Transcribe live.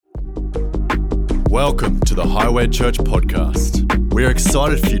Welcome to the Highway Church podcast. We are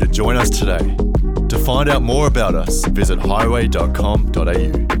excited for you to join us today. To find out more about us, visit highway.com.au.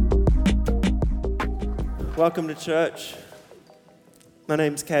 Welcome to church. My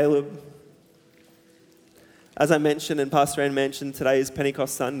name's Caleb. As I mentioned and Pastor Ann mentioned, today is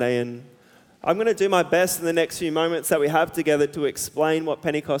Pentecost Sunday, and I'm going to do my best in the next few moments that we have together to explain what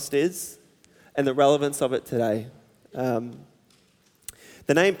Pentecost is and the relevance of it today.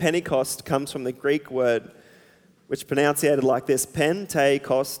 The name Pentecost comes from the Greek word, which pronunciated like this,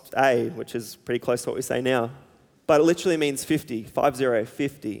 Pentecost, which is pretty close to what we say now. But it literally means 50,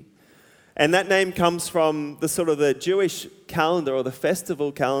 50. And that name comes from the sort of the Jewish calendar or the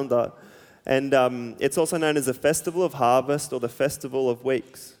festival calendar. And it's also known as the Festival of Harvest or the Festival of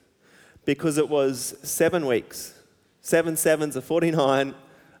Weeks, because it was 7 weeks. 7 sevens are 49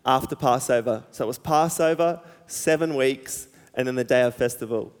 after Passover. So it was Passover, 7 weeks, and then the day of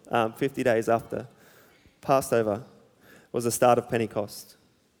festival, 50 days after Passover, was the start of Pentecost.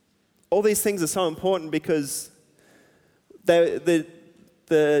 All these things are so important because the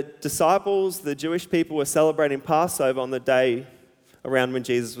disciples, the Jewish people, were celebrating Passover on the day around when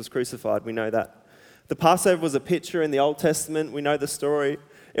Jesus was crucified. We know that. The Passover was a picture in the Old Testament. We know the story.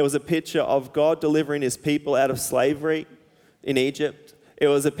 It was a picture of God delivering his people out of slavery in Egypt. It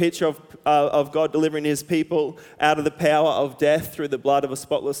was a picture of God delivering his people out of the power of death through the blood of a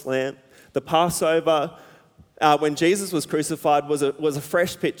spotless lamb. The Passover, when Jesus was crucified, was a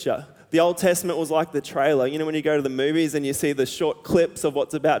fresh picture. The Old Testament was like the trailer. You know, when you go to the movies and you see the short clips of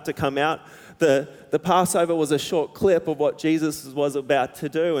what's about to come out, the Passover was a short clip of what Jesus was about to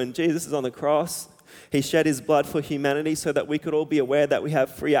do. And Jesus is on the cross. He shed his blood for humanity so that we could all be aware that we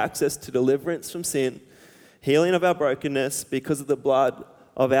have free access to deliverance from sin, healing of our brokenness because of the blood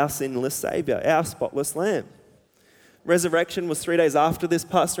of our sinless Savior, our spotless Lamb. Resurrection was 3 days after this.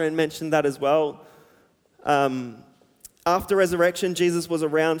 Pastor Ann mentioned that as well. After resurrection, Jesus was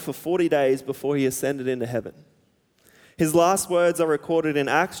around for 40 days before he ascended into heaven. His last words are recorded in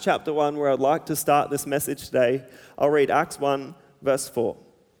Acts chapter 1, where I'd like to start this message today. I'll read Acts 1, verse 4.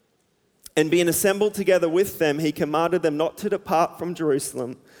 And being assembled together with them, he commanded them not to depart from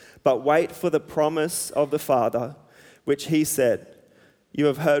Jerusalem, but wait for the promise of the Father, which he said, "You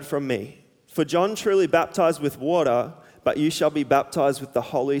have heard from me. For John truly baptized with water, but you shall be baptized with the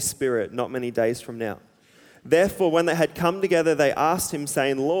Holy Spirit not many days from now." Therefore, when they had come together, they asked him,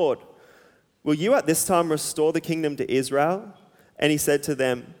 saying, "Lord, will you at this time restore the kingdom to Israel?" And he said to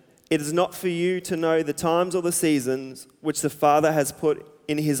them, "It is not for you to know the times or the seasons which the Father has put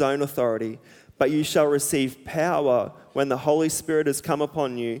in his own authority, but you shall receive power when the Holy Spirit has come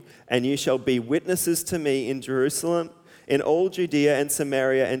upon you, and you shall be witnesses to me in Jerusalem, in all Judea and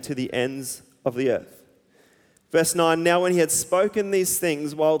Samaria, and to the ends of the earth." Verse 9, now when he had spoken these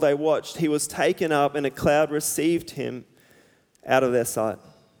things while they watched, he was taken up, and a cloud received him out of their sight.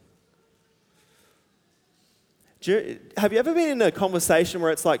 Have you ever been in a conversation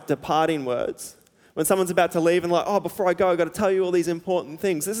where it's like departing words? When someone's about to leave and like, "Oh, before I go, I've got to tell you all these important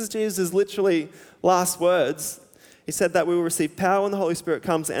things." This is Jesus' literally last words. He said that we will receive power when the Holy Spirit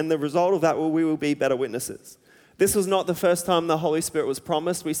comes, and the result of that we will be better witnesses. This was not the first time the Holy Spirit was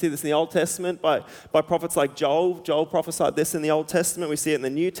promised. We see this in the Old Testament by prophets like Joel. Joel prophesied this in the Old Testament. We see it in the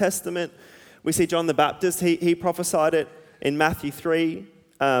New Testament. We see John the Baptist. He prophesied it in Matthew 3.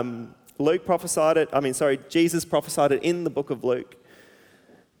 Jesus prophesied it in the book of Luke.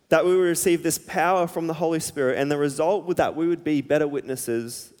 That we would receive this power from the Holy Spirit, and the result would that we would be better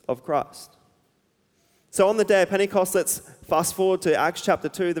witnesses of Christ. So on the day of Pentecost, let's fast forward to Acts chapter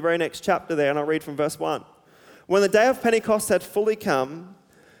 2, the very next chapter there, and I'll read from verse 1. When the day of Pentecost had fully come,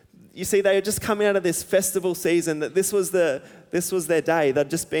 you see, they had just come out of this festival season, that this was their day. They'd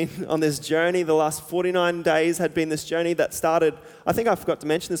just been on this journey. The last 49 days had been this journey that started, I think I forgot to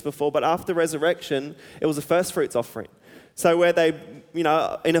mention this before, but after resurrection, it was a first fruits offering. So where they, in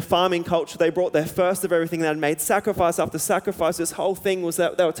a farming culture, they brought their first of everything. They had made sacrifice after sacrifice. This whole thing was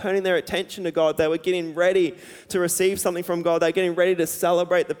that they were turning their attention to God. They were getting ready to receive something from God. They were getting ready to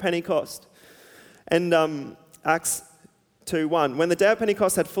celebrate the Pentecost. And Acts 2:1, when the day of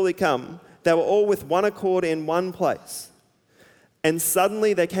Pentecost had fully come, they were all with one accord in one place. And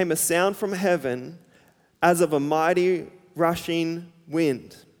suddenly there came a sound from heaven as of a mighty rushing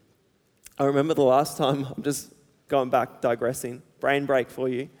wind. I remember the last time, I'm just going back, digressing, brain break for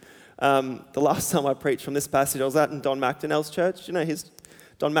you. The last time I preached from this passage, I was out in Don McDonnell's church. You know,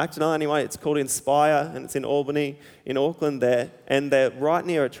 Don McDonnell anyway. It's called Inspire, and it's in Albany, in Auckland there. And they're right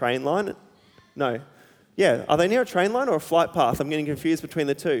near a train line. No, Yeah, are they near a train line or a flight path? I'm getting confused between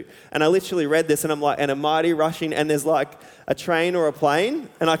the two. And I literally read this and I'm like, and a mighty rushing, and there's like a train or a plane,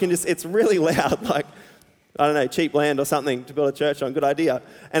 and it's really loud, like, I don't know, cheap land or something to build a church on, good idea.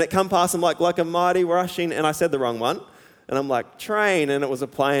 And it come past, I'm like a mighty rushing, and I said the wrong one. And I'm like, train, and it was a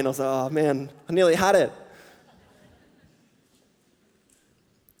plane. I was like, oh man, I nearly had it.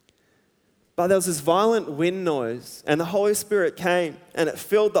 But there was this violent wind noise, and the Holy Spirit came, and it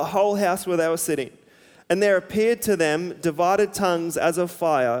filled the whole house where they were sitting. And there appeared to them divided tongues as of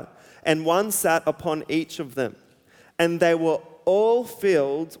fire, and one sat upon each of them. And they were all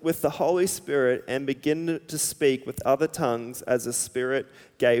filled with the Holy Spirit and began to speak with other tongues as the Spirit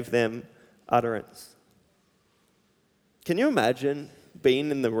gave them utterance. Can you imagine being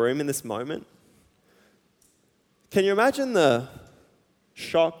in the room in this moment? Can you imagine the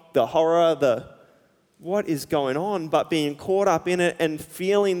shock, the horror, what is going on, but being caught up in it and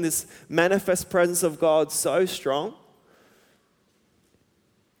feeling this manifest presence of God so strong?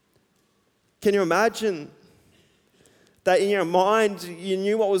 Can you imagine that in your mind you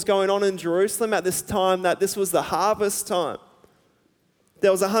knew what was going on in Jerusalem at this time, that this was the harvest time?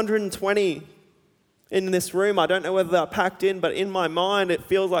 There was 120 in this room. I don't know whether they're packed in, but in my mind it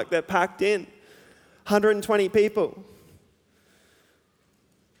feels like they're packed in. 120 people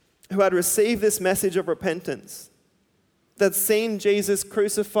who had received this message of repentance, that seen Jesus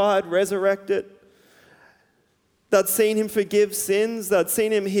crucified, resurrected, that seen him forgive sins, that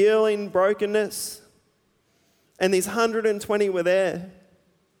seen him healing brokenness. And these 120 were there.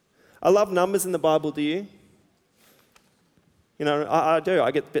 I love numbers in the Bible, do you? You know, I do.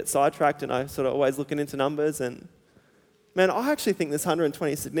 I get a bit sidetracked and I sort of always looking into numbers. And man, I actually think this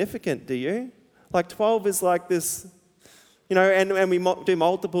 120 is significant, do you? Like 12 is like this, you know, and we do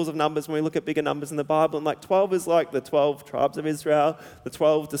multiples of numbers when we look at bigger numbers in the Bible. And like 12 is like the 12 tribes of Israel, the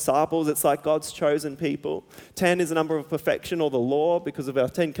 12 disciples. It's like God's chosen people. 10 is a number of perfection or the law because of our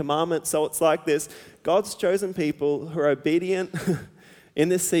 10 commandments. So it's like this, God's chosen people who are obedient in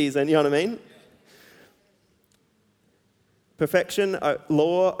this season, you know what I mean? Perfection,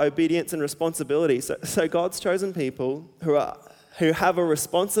 law, obedience, and responsibility. So God's chosen people who have a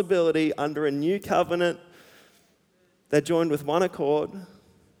responsibility under a new covenant. They're joined with one accord.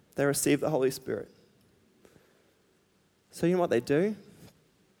 They receive the Holy Spirit. So you know what they do?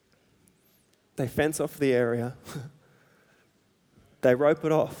 They fence off the area. They rope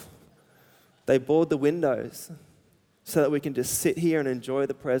it off. They board the windows so that we can just sit here and enjoy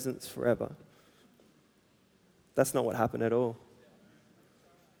the presence forever. That's not what happened at all.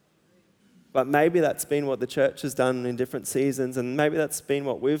 But maybe that's been what the church has done in different seasons, and maybe that's been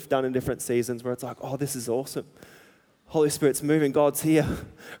what we've done in different seasons where it's like, oh, this is awesome. Holy Spirit's moving, God's here.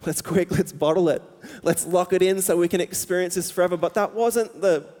 Let's bottle it. Let's lock it in so we can experience this forever. But that wasn't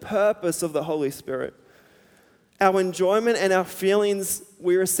the purpose of the Holy Spirit. Our enjoyment and our feelings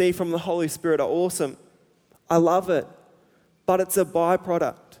we receive from the Holy Spirit are awesome. I love it. But it's a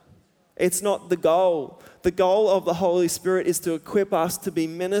byproduct. It's not the goal. The goal of the Holy Spirit is to equip us to be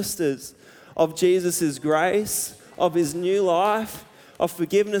ministers of Jesus' grace, of his new life, of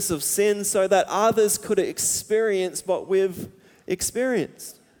forgiveness of sin, so that others could experience what we've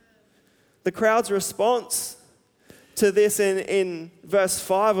experienced. The crowd's response to this in verse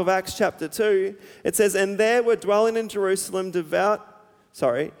 5 of Acts chapter 2, it says, and there were dwelling in Jerusalem Jews,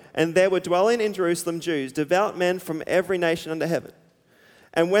 devout men from every nation under heaven.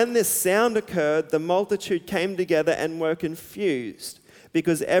 And when this sound occurred, the multitude came together and were confused,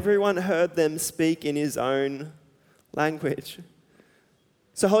 because everyone heard them speak in his own language.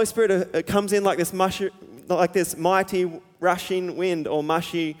 So Holy Spirit comes in like this mighty rushing wind or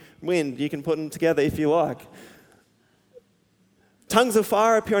mushy wind. You can put them together if you like. Tongues of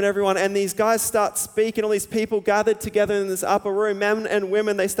fire appear on everyone, and these guys start speaking. All these people gathered together in this upper room, men and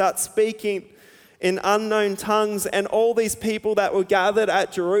women, they start speaking in unknown tongues, and all these people that were gathered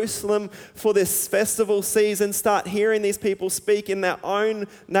at Jerusalem for this festival season start hearing these people speak in their own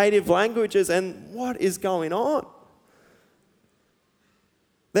native languages. And what is going on?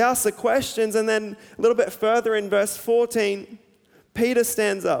 They ask the questions, and then a little bit further in verse 14, Peter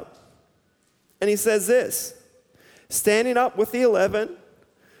stands up and he says this, standing up with the 11,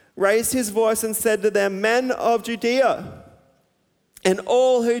 raised his voice and said to them, men of Judea, and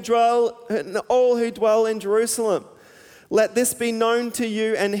all who dwell in Jerusalem, let this be known to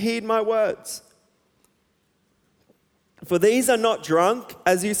you and heed my words. For these are not drunk,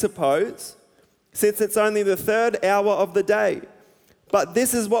 as you suppose, since it's only the 3rd hour of the day. But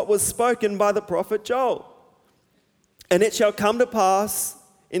this is what was spoken by the prophet Joel. And it shall come to pass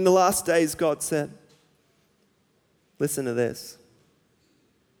in the last days, God said. Listen to this.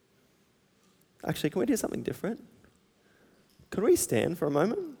 Actually, can we do something different? Could we stand for a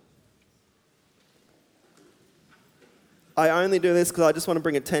moment? I only do this because I just want to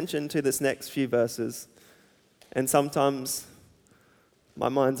bring attention to this next few verses. And sometimes my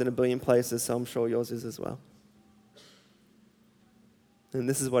mind's in a billion places, so I'm sure yours is as well. And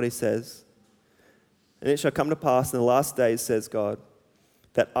this is what he says. And it shall come to pass in the last days, says God,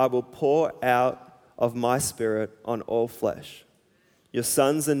 that I will pour out of my Spirit on all flesh. Your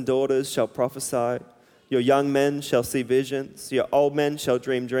sons and daughters shall prophesy. Your young men shall see visions. Your old men shall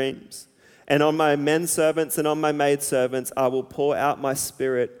dream dreams. And on my men servants and on my maid servants I will pour out my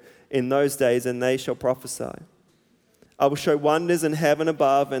Spirit in those days, and they shall prophesy. I will show wonders in heaven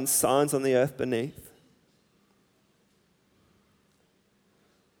above and signs on the earth beneath.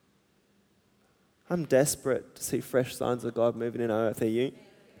 I'm desperate to see fresh signs of God moving in our earth. Are you?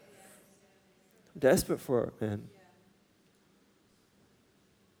 I'm desperate for it, man.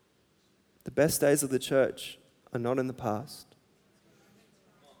 The best days of the church are not in the past.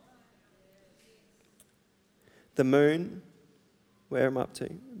 The moon, where am I up to?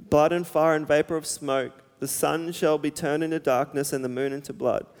 Blood and fire and vapor of smoke. The sun shall be turned into darkness and the moon into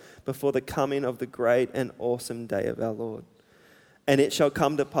blood before the coming of the great and awesome day of our Lord. And it shall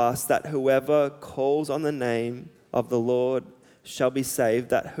come to pass that whoever calls on the name of the Lord shall be saved.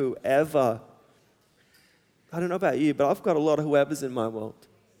 That whoever, I don't know about you, but I've got a lot of whoever's in my world.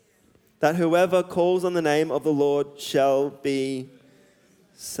 That whoever calls on the name of the Lord shall be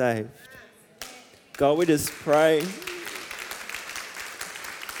saved. God, we just pray.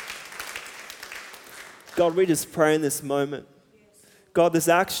 God, we just pray in this moment. God, this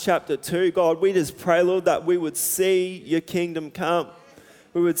Acts chapter 2, God, we just pray, Lord, that we would see your kingdom come.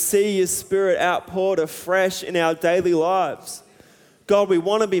 We would see your Spirit outpoured afresh in our daily lives. God, we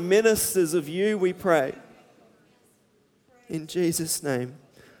want to be ministers of you, we pray. In Jesus' name,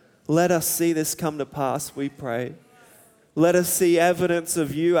 let us see this come to pass, we pray. Let us see evidence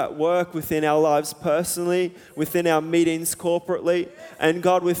of you at work within our lives personally, within our meetings corporately, and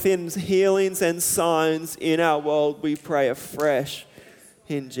God, within healings and signs in our world, we pray afresh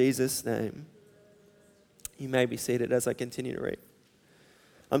in Jesus' name. You may be seated as I continue to read.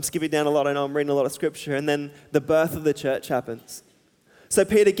 I'm skipping down a lot, I know I'm reading a lot of scripture, and then the birth of the church happens. So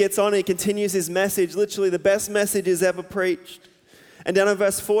Peter gets on and he continues his message, literally the best message he's ever preached. And down in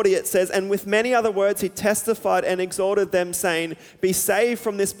verse 40 it says, and with many other words he testified and exhorted them, saying, be saved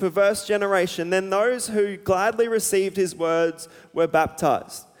from this perverse generation. Then those who gladly received his words were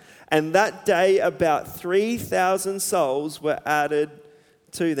baptized. And that day about 3,000 souls were added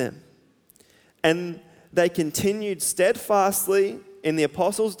to them. And they continued steadfastly in the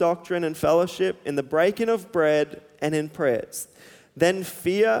apostles' doctrine and fellowship, in the breaking of bread and in prayers. Then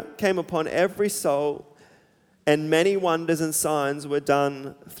fear came upon every soul, and many wonders and signs were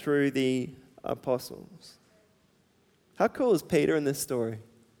done through the apostles. How cool is Peter in this story?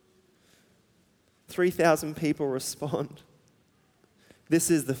 3,000 people respond. This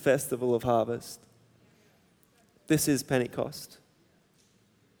is the festival of harvest. This is Pentecost.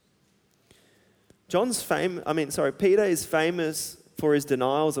 Peter is famous for his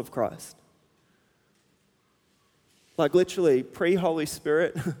denials of Christ. Like literally pre-Holy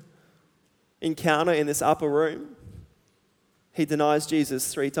Spirit encounter in this upper room, he denies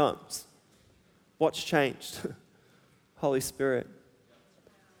Jesus 3 times. What's changed? Holy Spirit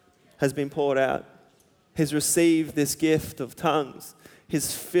has been poured out. He's received this gift of tongues.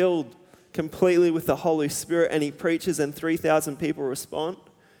 He's filled completely with the Holy Spirit, and he preaches and 3,000 people respond.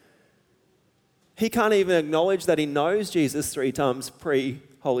 He can't even acknowledge that he knows Jesus 3 times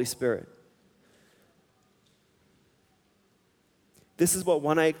pre-Holy Spirit. This is what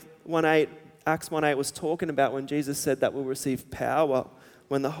Acts 1:8 was talking about when Jesus said that we'll receive power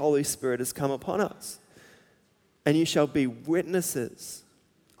when the Holy Spirit has come upon us. And you shall be witnesses.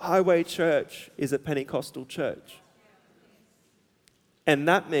 Highway Church is a Pentecostal church. And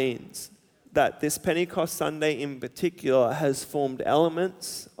that means that this Pentecost Sunday in particular has formed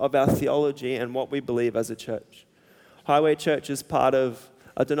elements of our theology and what we believe as a church. Highway Church is part of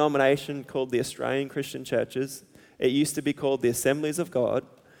a denomination called the Australian Christian Churches. It used to be called the Assemblies of God.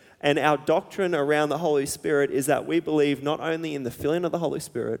 And our doctrine around the Holy Spirit is that we believe not only in the filling of the Holy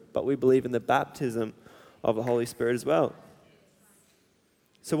Spirit, but we believe in the baptism of the Holy Spirit as well.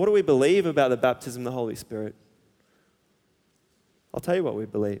 So what do we believe about the baptism of the Holy Spirit? I'll tell you what we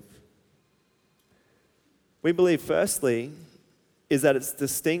believe. We believe, firstly, is that it's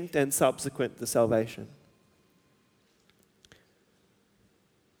distinct and subsequent to salvation.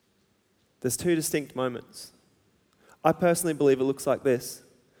 There's 2 distinct moments. I personally believe it looks like this,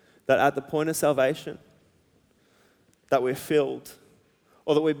 that at the point of salvation, that we're filled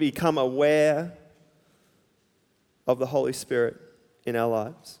or that we become aware of the Holy Spirit in our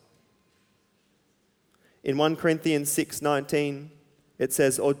lives. In 1 Corinthians 6:19, it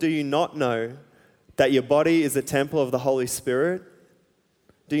says, "Or do you not know that your body is a temple of the Holy Spirit?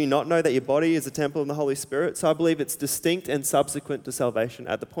 Do you not know that your body is a temple of the Holy Spirit?" So I believe it's distinct and subsequent to salvation,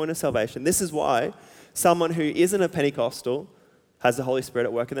 at the point of salvation. This is why someone who isn't a Pentecostal has the Holy Spirit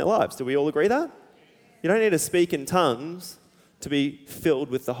at work in their lives. Do we all agree that? You don't need to speak in tongues to be filled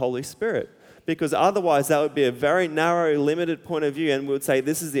with the Holy Spirit, because otherwise that would be a very narrow, limited point of view, and we would say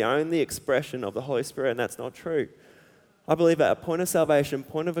this is the only expression of the Holy Spirit, and that's not true. I believe at a point of salvation,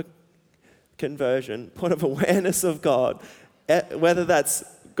 point of a conversion, point of awareness of God, whether that's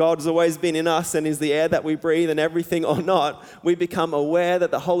God's always been in us and is the air that we breathe and everything or not, we become aware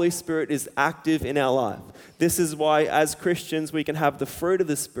that the Holy Spirit is active in our life. This is why as Christians we can have the fruit of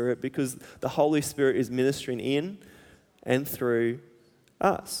the Spirit, because the Holy Spirit is ministering in and through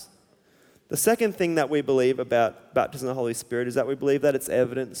us. The second thing that we believe about baptism of the Holy Spirit is that we believe that it's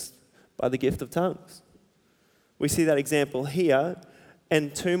evidenced by the gift of tongues. We see that example here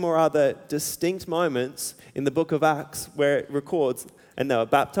and two more other distinct moments in the book of Acts where it records, "And they were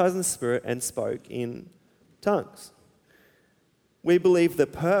baptized in the Spirit and spoke in tongues." We believe the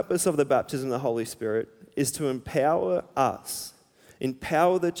purpose of the baptism of the Holy Spirit is to empower us,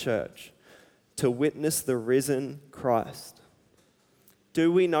 empower the church to witness the risen Christ.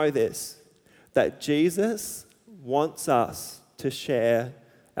 Do we know this? That Jesus wants us to share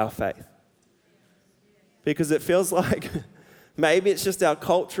our faith. Because it feels like maybe it's just our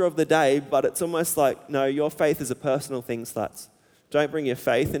culture of the day, but it's almost like, no, your faith is a personal thing, sluts. Don't bring your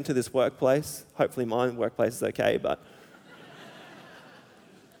faith into this workplace. Hopefully my workplace is okay, but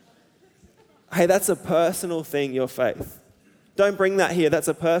hey, that's a personal thing, your faith. Don't bring that here. That's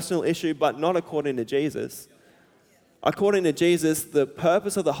a personal issue, but not according to Jesus. According to Jesus, the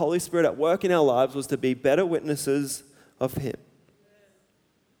purpose of the Holy Spirit at work in our lives was to be better witnesses of Him.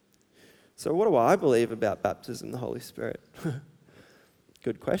 So what do I believe about baptism in the Holy Spirit?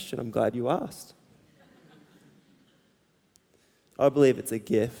 Good question. I'm glad you asked. I believe it's a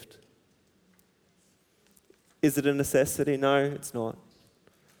gift. Is it a necessity? No, it's not.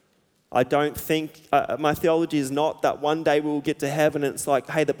 I don't think, my theology is not that one day we'll get to heaven and it's like,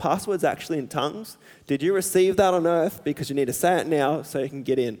 hey, the password's actually in tongues. Did you receive that on earth? Because you need to say it now so you can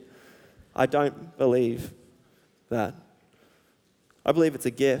get in. I don't believe that. I believe it's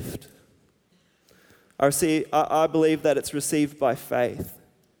a gift. I believe that it's received by faith.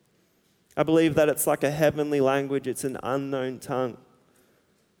 I believe that it's like a heavenly language. It's an unknown tongue.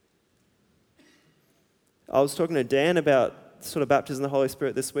 I was talking to Dan about sort of baptism in the Holy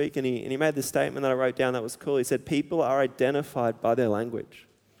Spirit this week, and he made this statement that I wrote down that was cool. He said, people are identified by their language.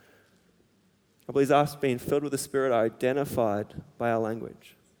 I believe us being filled with the Spirit are identified by our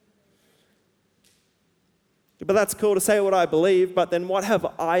language. But that's cool to say what I believe, but then what have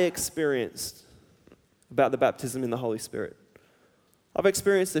I experienced about the baptism in the Holy Spirit? I've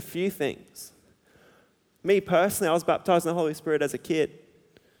experienced a few things. Me personally, I was baptized in the Holy Spirit as a kid.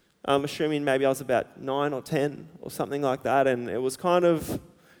 I'm assuming maybe I was about 9 or 10 or something like that, and it was kind of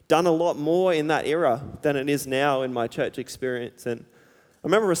done a lot more in that era than it is now in my church experience. And I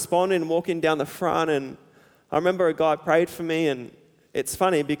remember responding and walking down the front, and I remember a guy prayed for me, and it's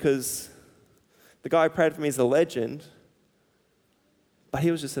funny because the guy who prayed for me is a legend, but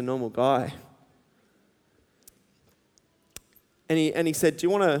he was just a normal guy. And he said, do you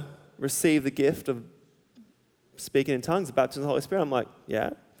want to receive the gift of speaking in tongues, the baptism of the Holy Spirit? I'm like,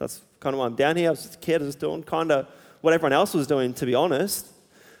 yeah. That's kind of why I'm down here. I was just a kid. I was doing kind of what everyone else was doing, to be honest.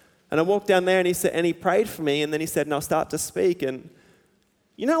 And I walked down there and he prayed for me, and then he said, and I'll start to speak. And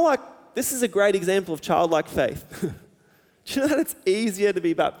you know, like, this is a great example of childlike faith. Do you know that it's easier to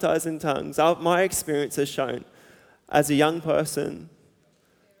be baptized in tongues? My experience has shown as a young person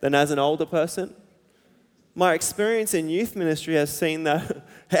than as an older person. My experience in youth ministry has seen that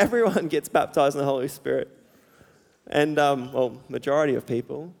everyone gets baptized in the Holy Spirit. And, majority of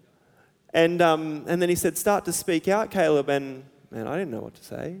people. And then he said, start to speak out, Caleb. And, man, I didn't know what to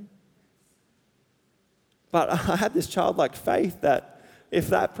say. But I had this childlike faith that if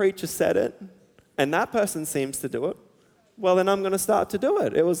that preacher said it, and that person seems to do it, well, then I'm going to start to do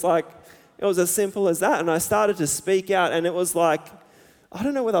it. It was as simple as that. And I started to speak out, and it was like, I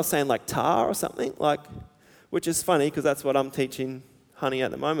don't know whether I was saying like tar or something, which is funny because that's what I'm teaching Honey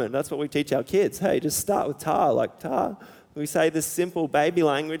at the moment. That's what we teach our kids. Hey, just start with tar, like tar. We say this simple baby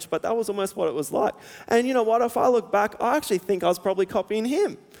language, but that was almost what it was like. And you know what? If I look back, I actually think I was probably copying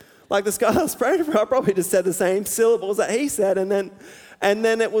him. Like this guy I was praying for, I probably just said the same syllables that he said, and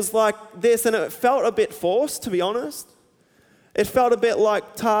then it was like this, and it felt a bit forced, to be honest. It felt a bit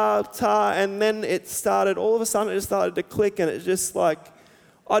like ta, ta, and then all of a sudden it just started to click, and it just like,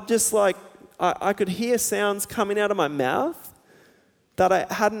 I could hear sounds coming out of my mouth that I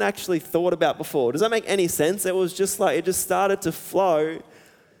hadn't actually thought about before. Does that make any sense? It was just like, it just started to flow.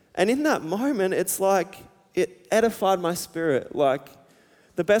 And in that moment, it's like, it edified my spirit. Like,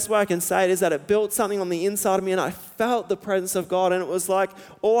 the best way I can say it is that it built something on the inside of me, and I felt the presence of God. And it was like,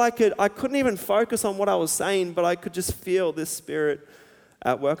 I couldn't even focus on what I was saying, but I could just feel this Spirit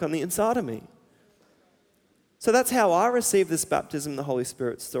at work on the inside of me. So that's how I received this baptism in the Holy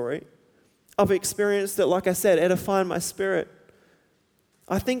Spirit story. I've experienced it, like I said, edifying my spirit.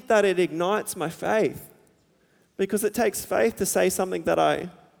 I think that it ignites my faith, because it takes faith to say something that I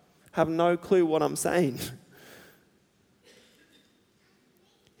have no clue what I'm saying.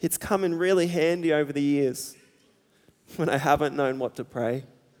 It's come in really handy over the years when I haven't known what to pray.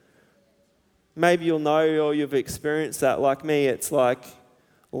 Maybe you'll know, or you've experienced that like me. It's like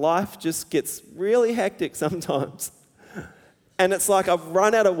life just gets really hectic sometimes. And it's like I've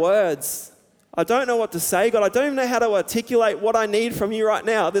run out of words. I don't know what to say, God. I don't even know how to articulate what I need from you right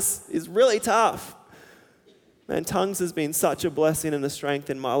now. This is really tough. Man, tongues has been such a blessing and a strength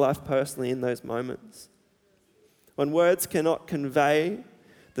in my life personally in those moments. When words cannot convey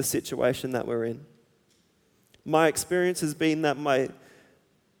the situation that we're in. My experience has been that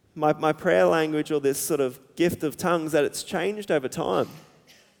my prayer language, or this sort of gift of tongues, that it's changed over time.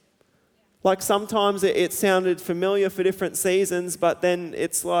 Like sometimes it sounded familiar for different seasons, but then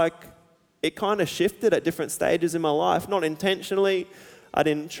it's like it kind of shifted at different stages in my life. Not intentionally, I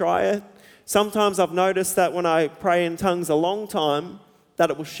didn't try it. Sometimes I've noticed that when I pray in tongues a long time, that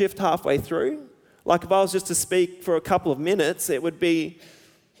it will shift halfway through. Like if I was just to speak for a couple of minutes, it would be,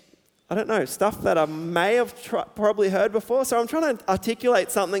 I don't know, stuff that I may have probably heard before. So I'm trying to articulate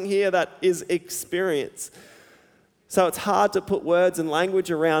something here that is experience. So it's hard to put words and language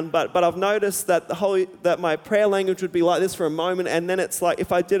around, but I've noticed that that my prayer language would be like this for a moment, and then it's like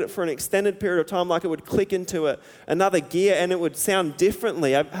if I did it for an extended period of time, like it would click into another gear and it would sound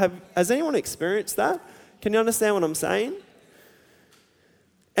differently. Has anyone experienced that? Can you understand what I'm saying?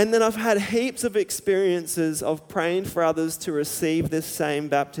 And then I've had heaps of experiences of praying for others to receive this same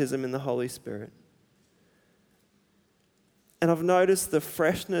baptism in the Holy Spirit. And I've noticed the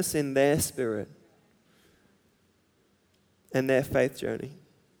freshness in their spirit and their faith journey.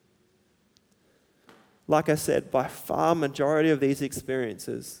 Like I said, by far majority of these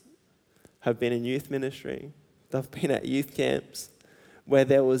experiences have been in youth ministry. They've been at youth camps where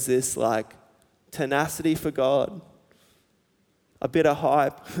there was this like tenacity for God, a bit of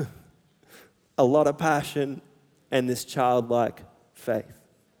hype, a lot of passion, and this childlike faith.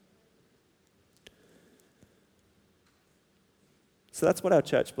 So that's what our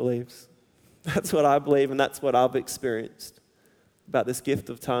church believes. That's what I believe, and that's what I've experienced about this gift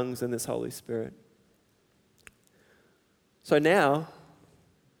of tongues and this Holy Spirit. So now,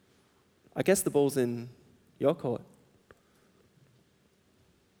 I guess the ball's in your court.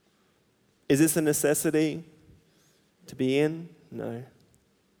 Is this a necessity to be in? No.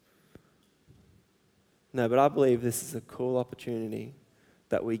 No, but I believe this is a cool opportunity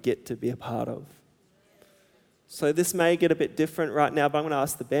that we get to be a part of. So this may get a bit different right now, but I'm going to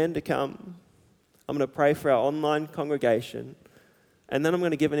ask the band to come. I'm going to pray for our online congregation. And then I'm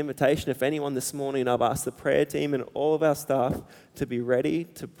going to give an invitation if anyone this morning, I've asked the prayer team and all of our staff to be ready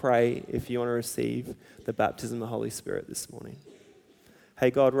to pray if you want to receive the baptism of the Holy Spirit this morning.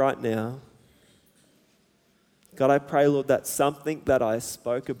 Hey God, right now, God, I pray, Lord, that something that I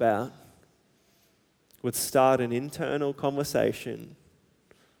spoke about would start an internal conversation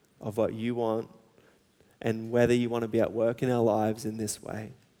of what you want and whether you want to be at work in our lives in this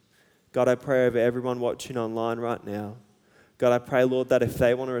way. God, I pray over everyone watching online right now. God, I pray, Lord, that if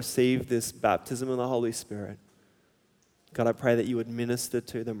they want to receive this baptism of the Holy Spirit, God, I pray that you would minister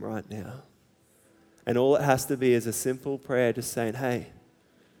to them right now. And all it has to be is a simple prayer just saying, hey,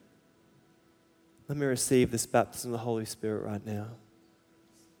 let me receive this baptism of the Holy Spirit right now.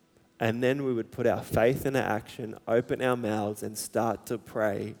 And then we would put our faith into action, open our mouths, and start to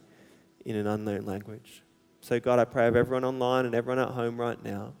pray in an unknown language. So God, I pray of everyone online and everyone at home right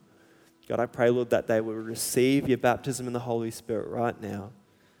now. God, I pray, Lord, that they will receive your baptism in the Holy Spirit right now.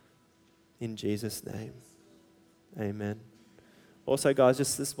 In Jesus' name. Amen. Also, guys,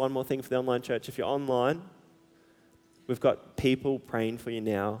 just this one more thing for the online church. If you're online, we've got people praying for you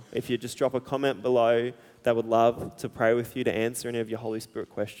now. If you just drop a comment below, they would love to pray with you to answer any of your Holy Spirit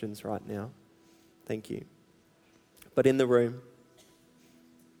questions right now. Thank you. But in the room,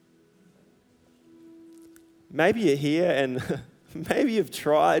 maybe you're here and maybe you've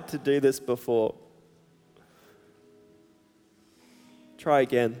tried to do this before. Try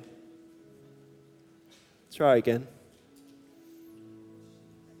again. Try again.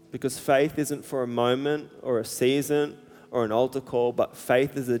 Because faith isn't for a moment or a season or an altar call, but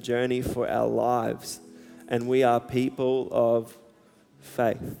faith is a journey for our lives. And we are people of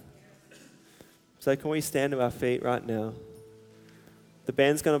faith. So can we stand to our feet right now? The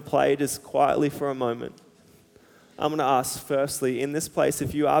band's going to play just quietly for a moment. I'm going to ask firstly, in this place,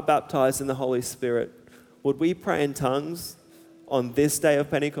 if you are baptized in the Holy Spirit, would we pray in tongues on this day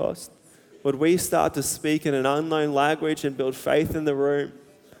of Pentecost? Would we start to speak in an unknown language and build faith in the room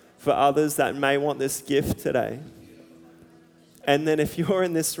for others that may want this gift today? And then if you're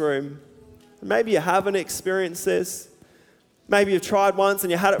in this room, maybe you haven't experienced this, maybe you've tried once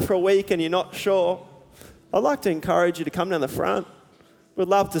and you had it for a week and you're not sure, I'd like to encourage you to come down the front. We'd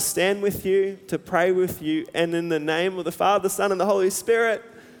love to stand with you, to pray with you, and in the name of the Father, Son, and the Holy Spirit,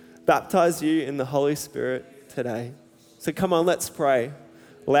 baptize you in the Holy Spirit today. So come on, let's pray.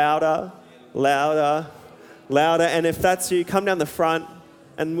 Louder, louder, louder. And if that's you, come down the front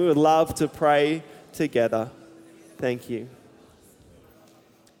and we would love to pray together. Thank you.